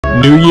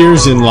New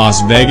Year's in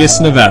Las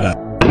Vegas, Nevada.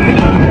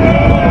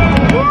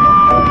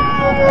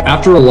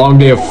 After a long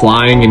day of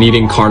flying and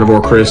eating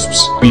carnivore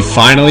crisps, We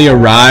finally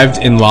arrived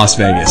in Las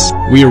Vegas.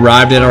 We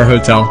arrived at our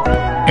hotel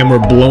and were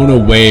blown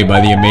away by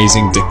the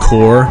amazing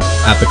decor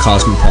at the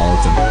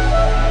Cosmopolitan.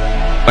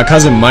 My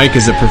cousin Mike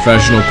is a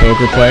professional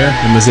poker player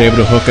and was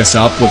able to hook us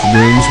up with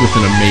rooms with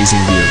an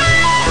amazing view.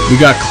 We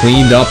got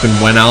cleaned up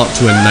and went out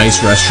to a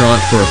nice restaurant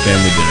for a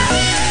family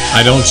dinner.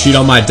 I don't cheat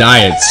on my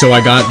diet, so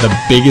I got the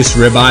biggest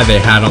ribeye they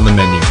had on the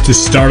menu. To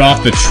start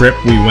off the trip,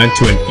 we went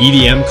to an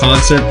EDM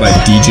concert by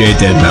DJ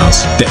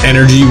Deadmau5. The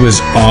energy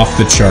was off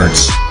the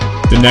charts.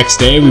 The next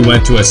day, we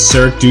went to a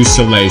Cirque du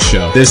Soleil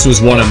show. This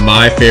was one of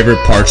my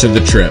favorite parts of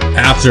the trip.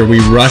 After, we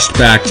rushed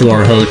back to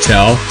our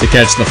hotel to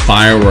catch the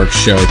fireworks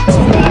show.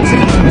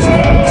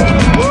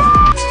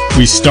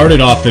 We started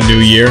off the new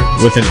year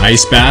with an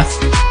ice bath,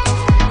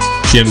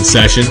 gym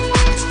session,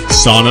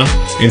 sauna,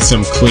 and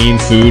some clean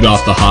food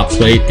off the hot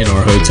plate in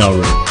our hotel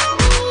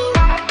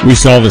room. We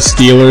saw the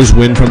Steelers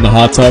win from the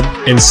hot tub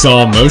and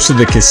saw most of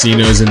the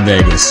casinos in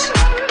Vegas.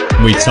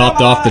 We topped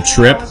off the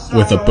trip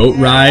with a boat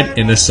ride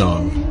and a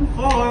song.